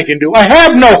nothing I can do. I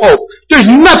have no hope. There's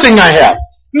nothing I have.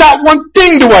 Not one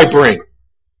thing do I bring.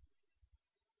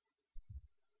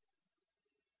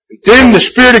 And then the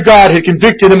Spirit of God had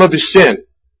convicted him of his sin.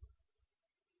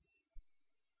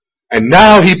 And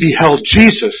now he beheld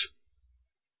Jesus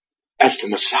as the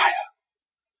Messiah.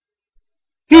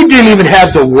 He didn't even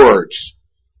have the words.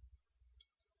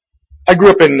 I grew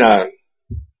up in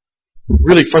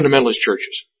really fundamentalist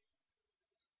churches.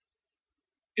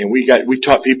 And we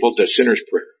taught people the sinner's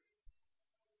prayer.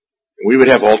 And we would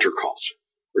have altar calls.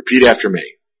 Repeat after me.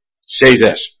 Say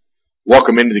this.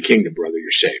 Welcome into the kingdom, brother.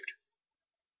 You're saved.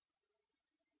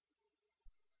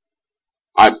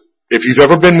 If you've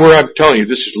ever been where I'm telling you,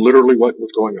 this is literally what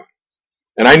was going on.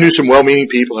 And I knew some well-meaning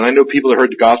people, and I know people that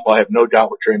heard the gospel, I have no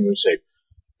doubt were genuinely saved.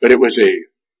 But it was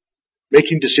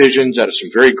making decisions out of some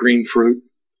very green fruit.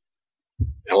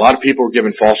 And a lot of people were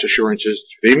given false assurances.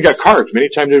 They even got cards. Many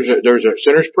times there was a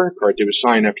sinner's prayer card they would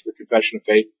sign after their confession of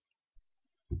faith.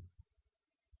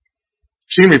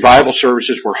 Seen revival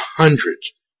services where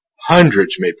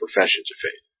hundreds made professions of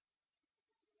faith.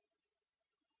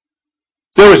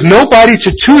 There was nobody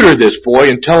to tutor this boy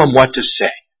and tell him what to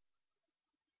say.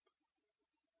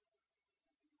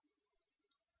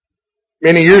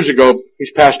 Many years ago,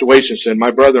 he's passed away since then.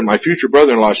 My future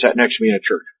brother-in-law sat next to me in a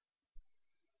church.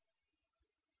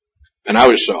 And I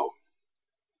was so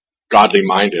godly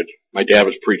minded. My dad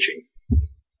was preaching.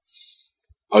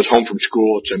 I was home from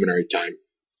school at seminary time.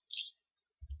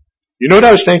 You know what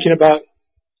I was thinking about?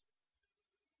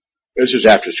 This is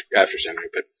after seminary,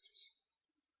 but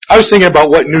I was thinking about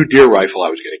what new deer rifle I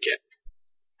was going to get.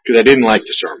 Because I didn't like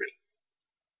the sermon.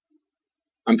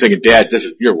 I'm thinking, Dad,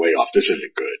 you're way off. This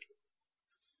isn't good.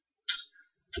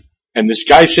 And this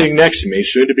guy sitting next to me,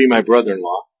 soon to be my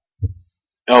brother-in-law,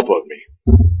 elbowed me.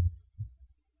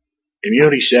 And you know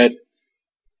what he said?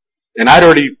 And I'd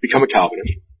already become a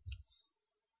Calvinist.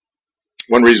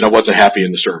 One reason I wasn't happy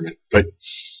in the sermon. But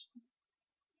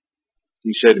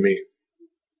he said to me,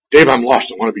 Dave, I'm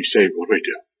lost. I want to be saved. What do I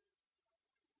do?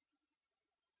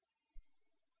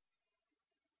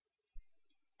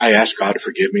 I asked God to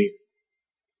forgive me.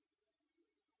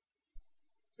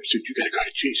 I said, you got to go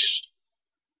to Jesus.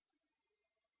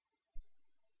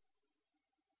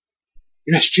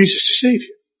 You ask Jesus to save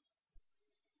you.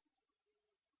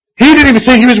 He didn't even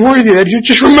think he was worthy of that. He said,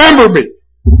 just remember me.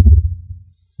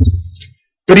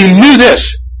 But he knew this,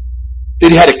 that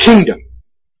he had a kingdom.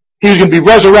 He was going to be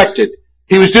resurrected.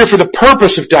 He was there for the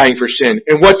purpose of dying for sin.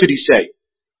 And what did he say?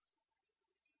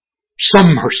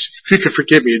 Some mercy, if you could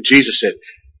forgive me. And Jesus said,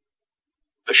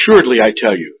 assuredly I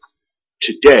tell you,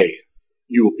 today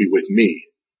you will be with me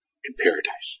in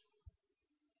paradise.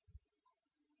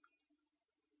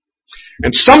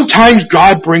 And sometimes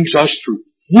God brings us through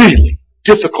really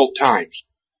difficult times.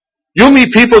 You'll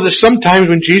meet people that sometimes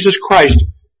when Jesus Christ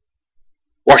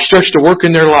starts to work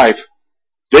in their life,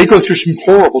 they go through some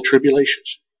horrible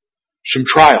tribulations, some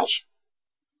trials.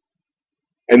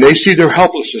 And they see their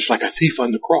helplessness like a thief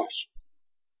on the cross.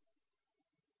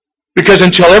 Because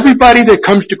until everybody that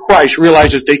comes to Christ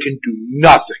realizes they can do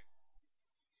nothing,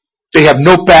 they have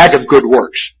no bag of good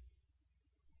works,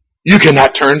 you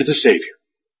cannot turn to the Savior.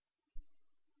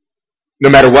 No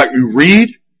matter what you read,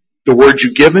 the words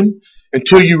you're given,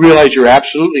 until you realize you're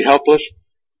absolutely helpless,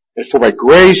 and for by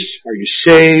grace are you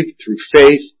saved through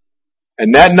faith,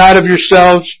 and that not of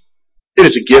yourselves, it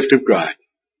is a gift of God.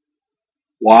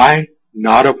 Why?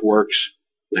 Not of works,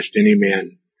 lest any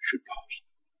man should boast.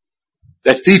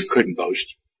 That thief couldn't boast.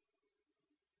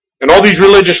 And all these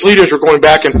religious leaders were going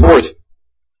back and forth.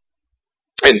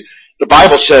 And the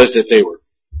Bible says that they were,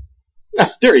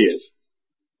 there he is,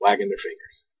 wagging their fingers.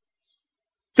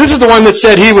 This is the one that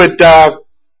said he would,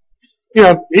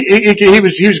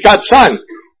 he was God's son.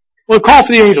 Well, call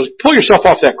for the angels. Pull yourself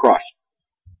off that cross.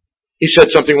 He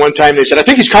said something one time. They said, I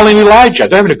think he's calling Elijah.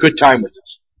 They're having a good time with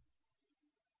us.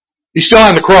 He's still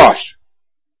on the cross.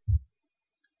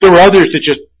 There were others that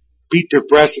just beat their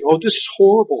breasts. Oh, this is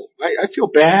horrible. I feel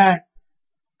bad.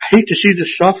 I hate to see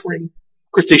this suffering.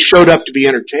 Of course, they showed up to be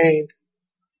entertained.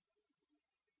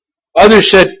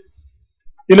 Others said,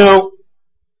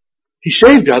 he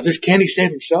saved others. Can't he save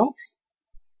himself?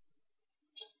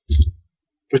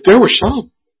 But there were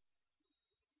some.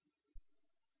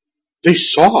 They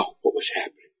saw what was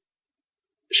happening.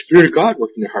 The Spirit of God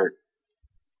worked in their heart.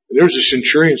 And there was a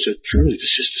centurion who said, truly,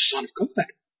 this is the Son of God.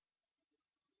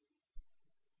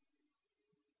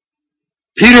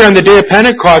 Peter on the day of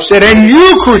Pentecost said, and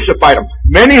you crucified him.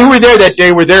 Many who were there that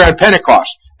day were there on Pentecost.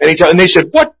 And they said,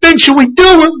 what then should we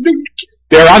do?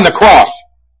 They're on the cross.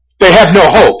 They have no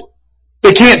hope.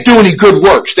 They can't do any good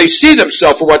works. They see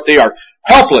themselves for what they are.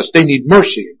 Helpless. They need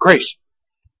mercy and grace.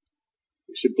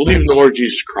 He said, believe in the Lord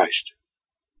Jesus Christ.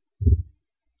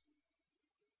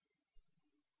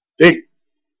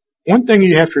 One thing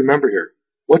you have to remember here,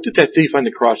 what did that thief on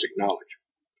the cross acknowledge?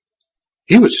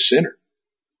 He was a sinner.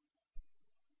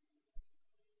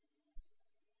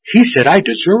 He said, I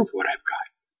deserve what I've got.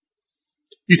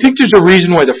 You think there's a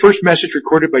reason why the first message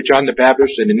recorded by John the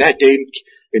Baptist, and at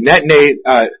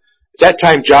that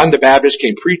time John the Baptist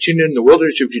came preaching in the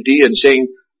wilderness of Judea and saying,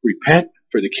 repent,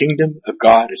 for the kingdom of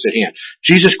God is at hand.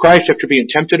 Jesus Christ, after being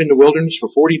tempted in the wilderness for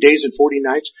 40 days and 40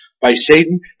 nights by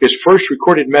Satan, his first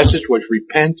recorded message was,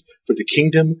 repent, for the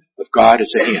kingdom of God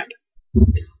is at hand.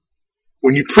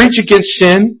 When you preach against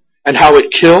sin, and how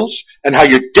it kills, and how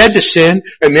you're dead to sin,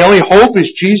 and the only hope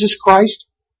is Jesus Christ,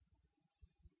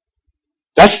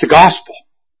 that's the gospel.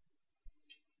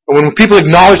 And when people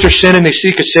acknowledge their sin and they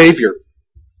seek a Savior,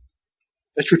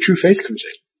 that's where true faith comes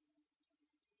in.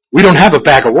 We don't have a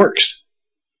bag of works.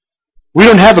 We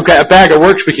don't have a bag of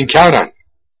works we can count on.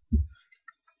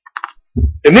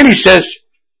 And then he says,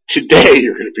 today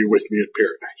you're going to be with me in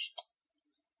paradise.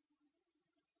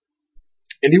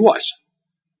 And he was.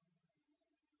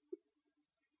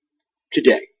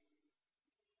 Today.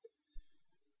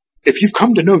 If you've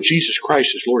come to know Jesus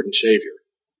Christ as Lord and Savior,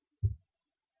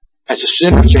 as a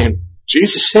sinner saying,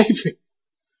 Jesus save me.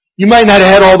 You might not have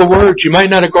had all the words. You might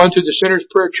not have gone through the sinner's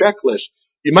prayer checklist.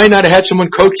 You might not have had someone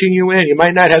coaching you in. You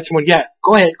might not have had someone, yeah,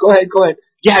 go ahead.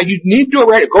 Yeah, you need to do it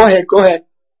right. Go ahead.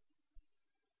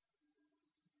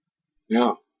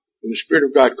 No. When the Spirit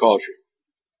of God calls you,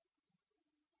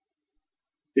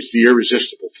 it's the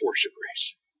irresistible force of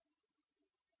grace.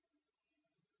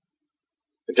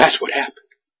 And that's what happened.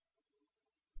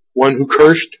 One who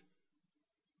cursed,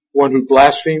 one who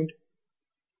blasphemed,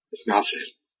 has now said,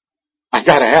 I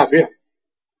gotta have him.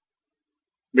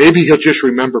 Maybe he'll just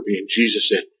remember me, and Jesus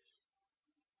said,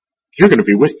 you're gonna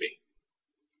be with me.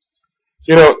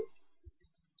 You know,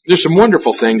 there's some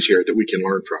wonderful things here that we can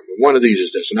learn from. One of these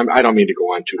is this, and I don't mean to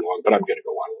go on too long, but I'm gonna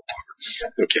go on a little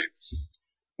longer. Okay.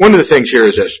 One of the things here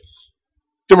is this.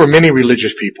 There were many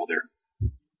religious people there.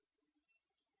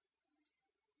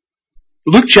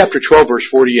 Luke chapter 12 verse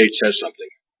 48 says something.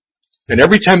 And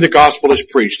every time the gospel is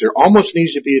preached, there almost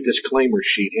needs to be a disclaimer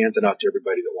sheet handed out to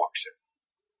everybody that walks in.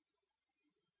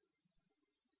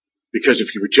 Because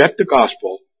if you reject the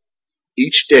gospel,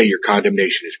 each day your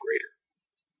condemnation is greater.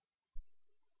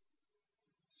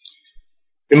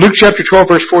 In Luke chapter 12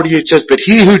 verse 48 it says, but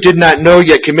he who did not know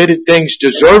yet committed things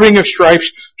deserving of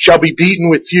stripes shall be beaten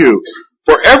with you.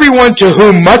 For everyone to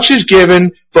whom much is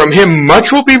given, from him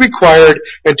much will be required,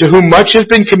 and to whom much has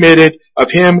been committed, of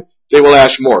him they will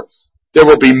ask more. There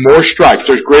will be more stripes.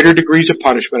 There's greater degrees of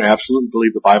punishment. I absolutely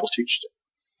believe the Bible teaches it.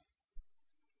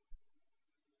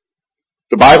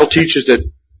 The Bible teaches that,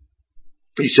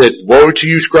 he said, woe to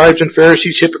you scribes and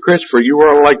Pharisees, hypocrites, for you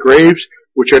are like graves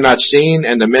which are not seen,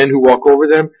 and the men who walk over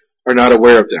them are not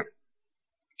aware of them.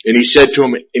 And he said to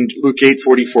him in Luke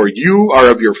 8:44, you are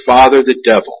of your father the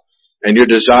devil, and your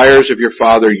desires of your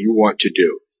father you want to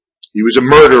do. He was a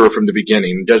murderer from the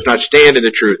beginning, and does not stand in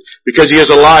the truth, because he is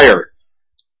a liar.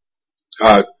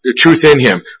 The truth in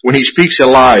him. When he speaks a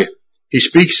lie, he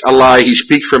speaks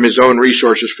from his own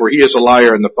resources, for he is a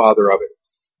liar and the father of it.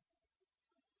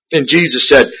 And Jesus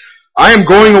said, I am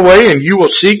going away, and you will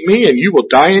seek me, and you will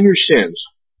die in your sins.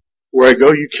 Where I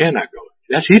go, you cannot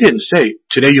go. He didn't say,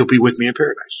 today you'll be with me in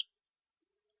paradise.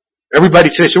 Everybody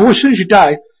says, well, as soon as you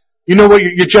die, you know what?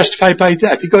 You're justified by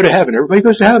death. You go to heaven. Everybody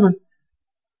goes to heaven.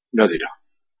 No, they don't.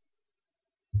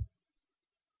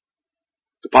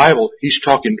 The Bible, he's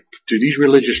talking to these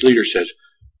religious leaders, says,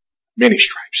 many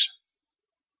stripes.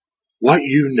 What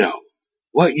you know,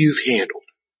 what you've handled.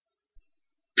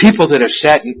 People that have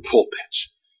sat in pulpits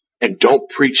and don't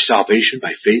preach salvation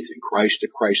by faith in Christ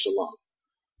and Christ alone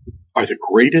are the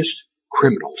greatest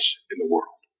criminals in the world.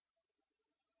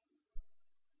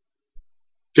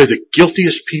 They're the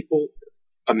guiltiest people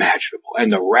imaginable,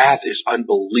 and the wrath is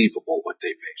unbelievable what they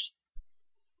face.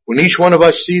 When each one of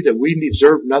us see that we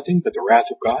deserve nothing but the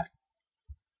wrath of God,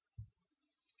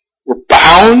 we're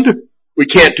bound. We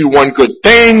can't do one good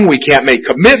thing. We can't make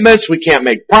commitments. We can't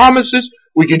make promises.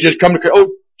 We can just come to,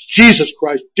 oh, Jesus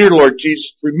Christ, dear Lord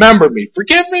Jesus, remember me.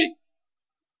 Forgive me.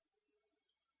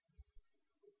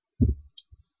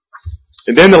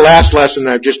 And then the last lesson,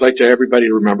 I'd just like to everybody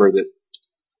to remember that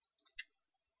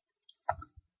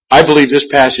I believe this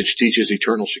passage teaches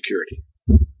eternal security.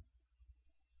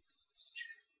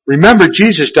 Remember,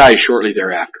 Jesus died shortly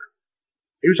thereafter.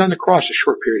 He was on the cross a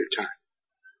short period of time.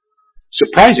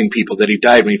 Surprising people that he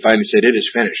died when he finally said, "It is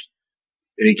finished."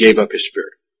 And he gave up his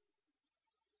spirit.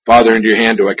 "Father, into your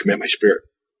hand do I commit my spirit."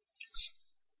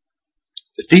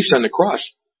 The thieves on the cross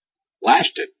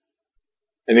lasted.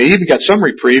 And they even got some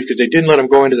reprieve because they didn't let them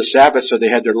go into the Sabbath, so they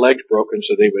had their legs broken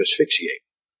so they would asphyxiate.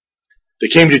 They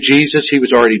came to Jesus. He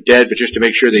was already dead, but just to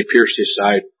make sure they pierced his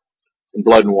side, and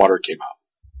blood and water came out.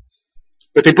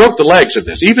 But they broke the legs of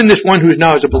this, even this one who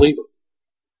now is a believer.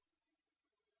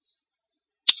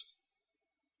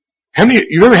 How many,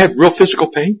 you ever had real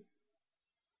physical pain?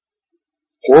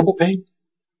 Horrible pain?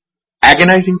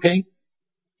 Agonizing pain?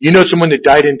 You know someone that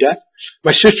died in death?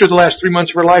 My sister, the last 3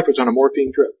 months of her life, was on a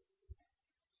morphine drip.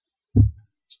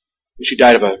 And she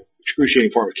died of an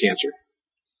excruciating form of cancer.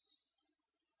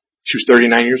 She was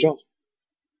 39 years old.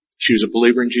 She was a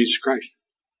believer in Jesus Christ.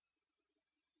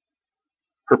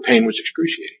 Her pain was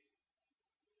excruciating.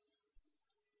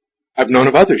 I've known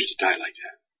of others to die like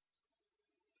that.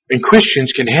 And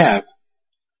Christians can have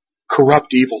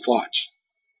corrupt, evil thoughts.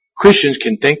 Christians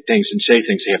can think things and say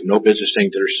things they have no business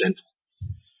saying that are sinful.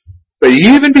 But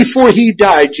even before he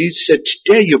died, Jesus said,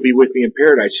 "Today you'll be with me in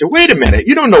paradise." So wait a minute,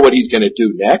 you don't know what he's going to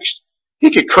do next.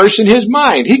 He could curse in his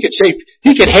mind. He could say,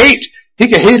 he could hate. He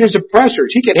could hate his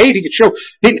oppressors. He could hate. He could show.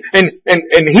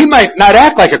 And he might not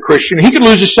act like a Christian. He could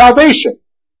lose his salvation.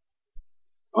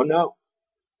 Oh no.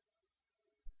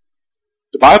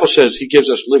 The Bible says he gives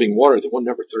us living water that we'll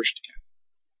never thirst again.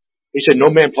 He said no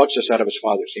man plucks us out of his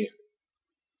Father's hand.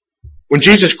 When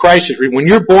Jesus Christ when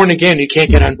you're born again, you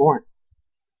can't get unborn.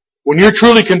 When you're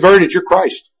truly converted, you're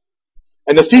Christ.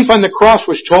 And the thief on the cross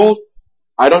was told,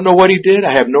 I don't know what he did.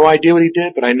 I have no idea what he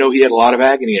did, but I know he had a lot of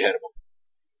agony ahead of him.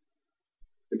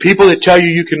 And people that tell you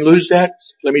you can lose that,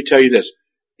 let me tell you this.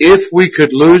 If we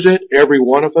could lose it, every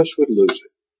one of us would lose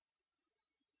it.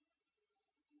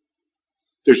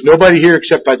 There's nobody here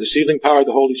except by the sealing power of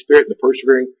the Holy Spirit and the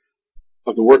persevering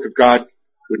of the work of God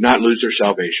would not lose their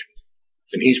salvation.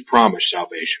 And he's promised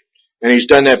salvation. And he's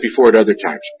done that before at other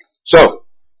times. So,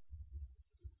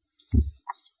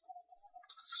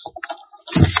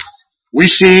 we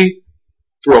see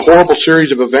through a horrible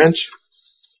series of events,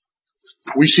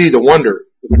 we see the wonder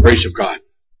of the grace of God.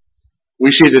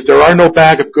 We see that there are no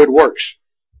bag of good works.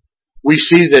 We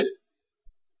see that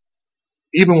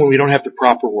even when we don't have the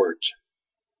proper words,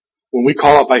 when we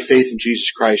call out by faith in Jesus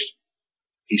Christ,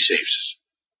 he saves us.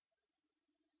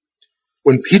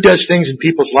 When he does things in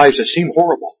people's lives that seem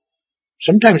horrible,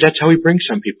 sometimes that's how he brings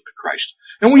some people to Christ.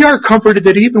 And we are comforted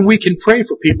that even we can pray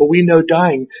for people we know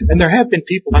dying, and there have been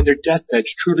people on their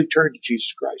deathbeds truly turned to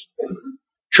Jesus Christ.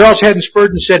 Charles Haddon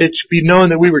Spurgeon said it should be known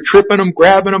that we were tripping them,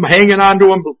 grabbing them, hanging on to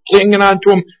them, clinging on to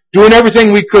them, doing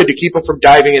everything we could to keep them from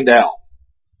diving into hell.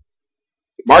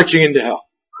 Marching into hell.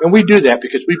 And we do that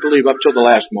because we believe up till the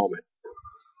last moment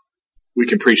we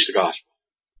can preach the gospel.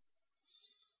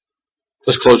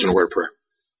 Let's close in a word of prayer.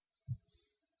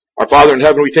 Our Father in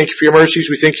heaven, we thank you for your mercies.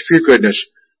 We thank you for your goodness.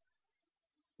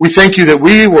 We thank you that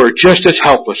we were just as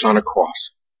helpless on a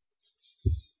cross.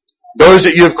 Those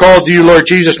that you have called to you, Lord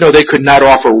Jesus, know they could not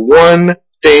offer one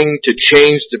thing to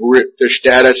change their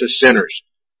status as sinners.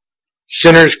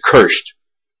 Sinners cursed.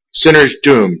 Sinners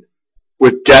doomed.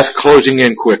 With death closing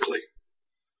in quickly.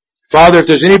 Father, if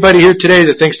there's anybody here today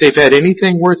that thinks they've had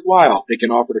anything worthwhile they can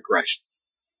offer to Christ,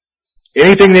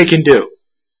 anything they can do,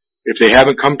 if they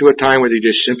haven't come to a time where they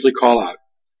just simply call out,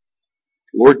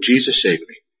 Lord Jesus, save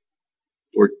me.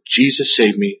 Lord Jesus,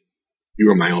 save me.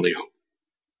 You are my only hope.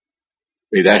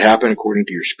 May that happen according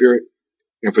to your Spirit.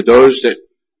 And for those that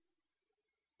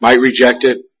might reject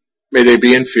it, may they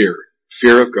be in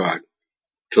fear of God,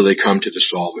 till they come to the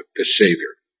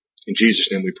Savior. In Jesus'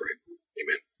 name we pray.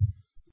 Amen.